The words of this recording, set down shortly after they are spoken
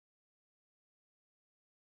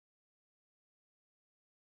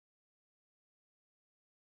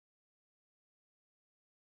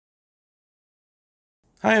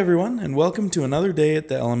Hi everyone, and welcome to another day at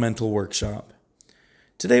the Elemental Workshop.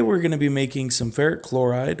 Today we're going to be making some ferric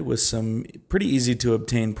chloride with some pretty easy to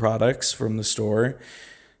obtain products from the store,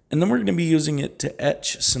 and then we're going to be using it to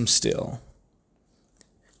etch some steel.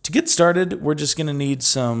 To get started, we're just going to need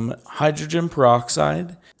some hydrogen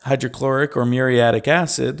peroxide, hydrochloric or muriatic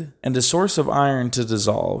acid, and a source of iron to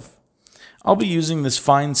dissolve. I'll be using this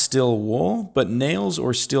fine steel wool, but nails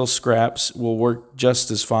or steel scraps will work just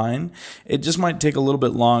as fine. It just might take a little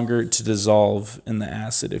bit longer to dissolve in the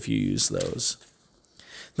acid if you use those.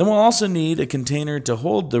 Then we'll also need a container to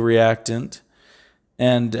hold the reactant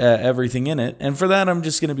and everything in it. And for that, I'm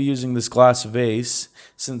just going to be using this glass vase,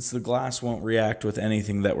 since the glass won't react with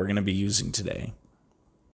anything that we're going to be using today.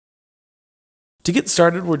 To get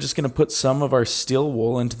started, we're just going to put some of our steel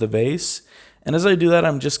wool into the vase. And as I do that,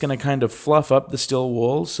 I'm just going to kind of fluff up the steel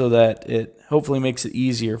wool so that it hopefully makes it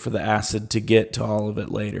easier for the acid to get to all of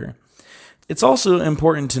it later. It's also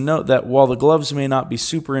important to note that while the gloves may not be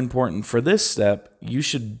super important for this step, you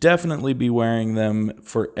should definitely be wearing them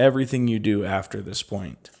for everything you do after this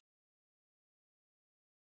point.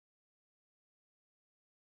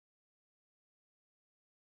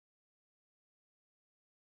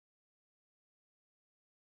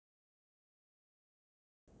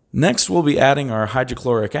 Next, we'll be adding our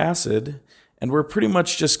hydrochloric acid, and we're pretty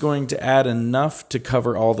much just going to add enough to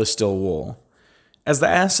cover all the steel wool. As the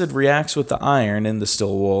acid reacts with the iron in the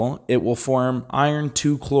steel wool, it will form iron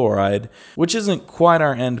 2 chloride, which isn't quite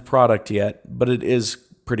our end product yet, but it is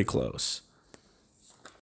pretty close.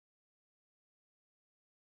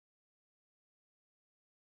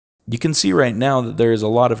 You can see right now that there is a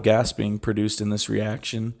lot of gas being produced in this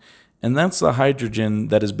reaction, and that's the hydrogen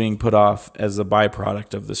that is being put off as a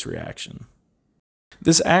byproduct of this reaction.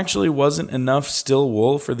 This actually wasn't enough steel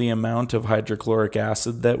wool for the amount of hydrochloric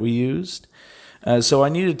acid that we used, so I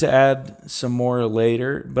needed to add some more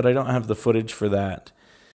later, but I don't have the footage for that.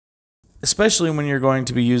 Especially when you're going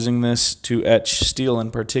to be using this to etch steel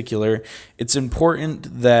in particular, it's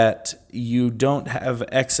important that you don't have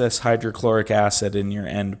excess hydrochloric acid in your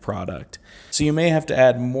end product. So you may have to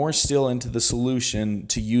add more steel into the solution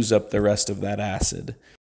to use up the rest of that acid.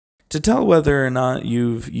 To tell whether or not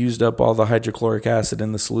you've used up all the hydrochloric acid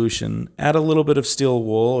in the solution, add a little bit of steel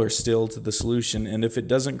wool or steel to the solution, and if it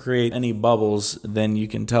doesn't create any bubbles, then you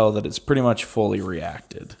can tell that it's pretty much fully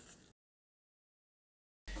reacted.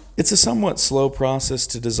 It's a somewhat slow process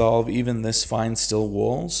to dissolve even this fine steel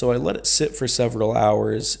wool, so I let it sit for several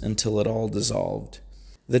hours until it all dissolved.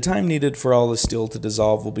 The time needed for all the steel to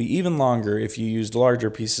dissolve will be even longer if you used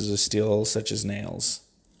larger pieces of steel such as nails.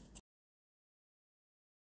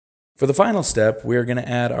 For the final step, we are going to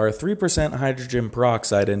add our 3% hydrogen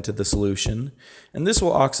peroxide into the solution, and this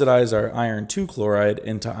will oxidize our iron 2 chloride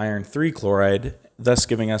into iron 3 chloride, thus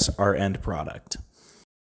giving us our end product.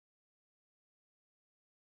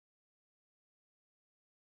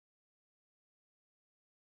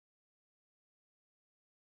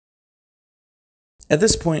 At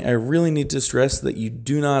this point, I really need to stress that you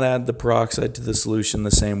do not add the peroxide to the solution the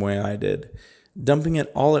same way I did. Dumping it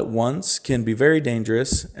all at once can be very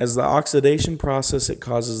dangerous, as the oxidation process it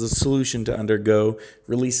causes the solution to undergo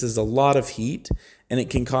releases a lot of heat, and it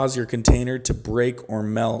can cause your container to break or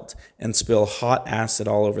melt and spill hot acid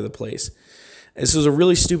all over the place. This was a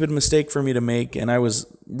really stupid mistake for me to make, and I was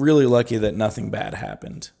really lucky that nothing bad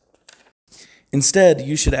happened. Instead,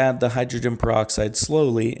 you should add the hydrogen peroxide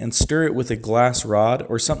slowly and stir it with a glass rod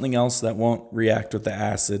or something else that won't react with the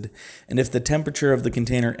acid. And if the temperature of the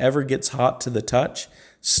container ever gets hot to the touch,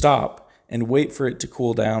 stop and wait for it to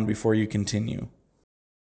cool down before you continue.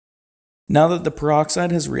 Now that the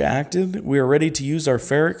peroxide has reacted, we are ready to use our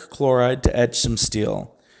ferric chloride to etch some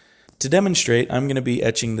steel. To demonstrate, I'm going to be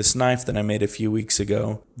etching this knife that I made a few weeks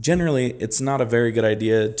ago. Generally, it's not a very good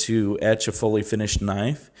idea to etch a fully finished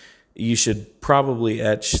knife. You should probably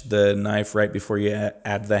etch the knife right before you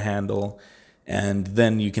add the handle, and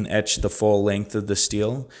then you can etch the full length of the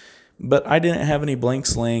steel. But I didn't have any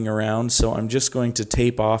blanks laying around, so I'm just going to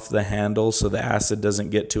tape off the handle so the acid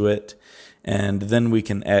doesn't get to it, and then we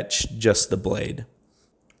can etch just the blade.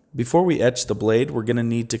 Before we etch the blade, we're going to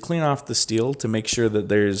need to clean off the steel to make sure that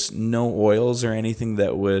there's no oils or anything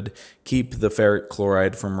that would keep the ferric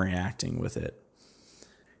chloride from reacting with it.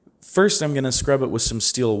 First, I'm going to scrub it with some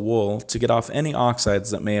steel wool to get off any oxides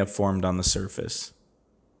that may have formed on the surface.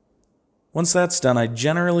 Once that's done, I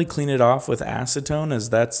generally clean it off with acetone, as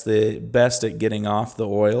that's the best at getting off the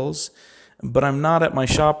oils. But I'm not at my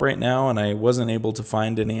shop right now, and I wasn't able to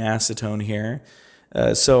find any acetone here.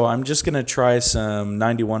 So I'm just going to try some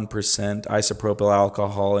 91% isopropyl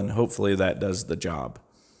alcohol, and hopefully that does the job.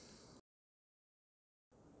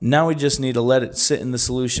 Now we just need to let it sit in the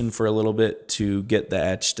solution for a little bit to get the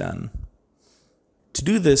etch done. To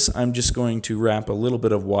do this, I'm just going to wrap a little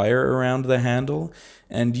bit of wire around the handle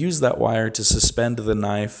and use that wire to suspend the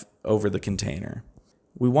knife over the container.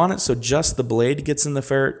 We want it so just the blade gets in the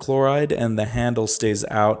ferric chloride and the handle stays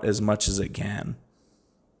out as much as it can.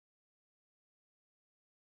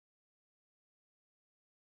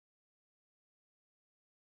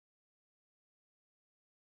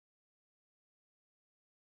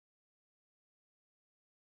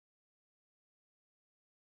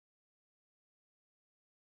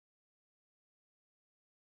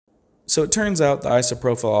 So it turns out the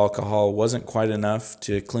isopropyl alcohol wasn't quite enough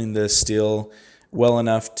to clean the steel well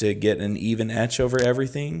enough to get an even etch over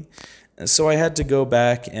everything. So I had to go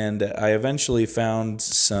back and I eventually found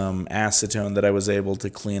some acetone that I was able to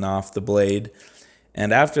clean off the blade.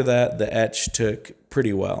 And after that, the etch took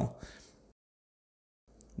pretty well.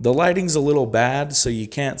 The lighting's a little bad, so you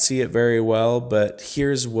can't see it very well, but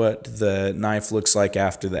here's what the knife looks like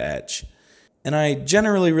after the etch. And I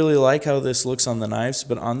generally really like how this looks on the knives,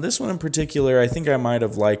 but on this one in particular, I think I might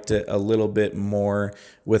have liked it a little bit more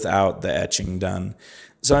without the etching done.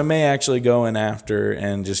 So I may actually go in after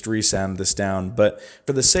and just resand this down, but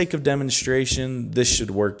for the sake of demonstration, this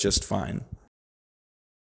should work just fine.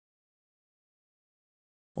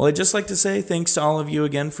 Well, I'd just like to say thanks to all of you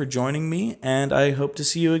again for joining me, and I hope to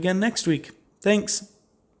see you again next week. Thanks!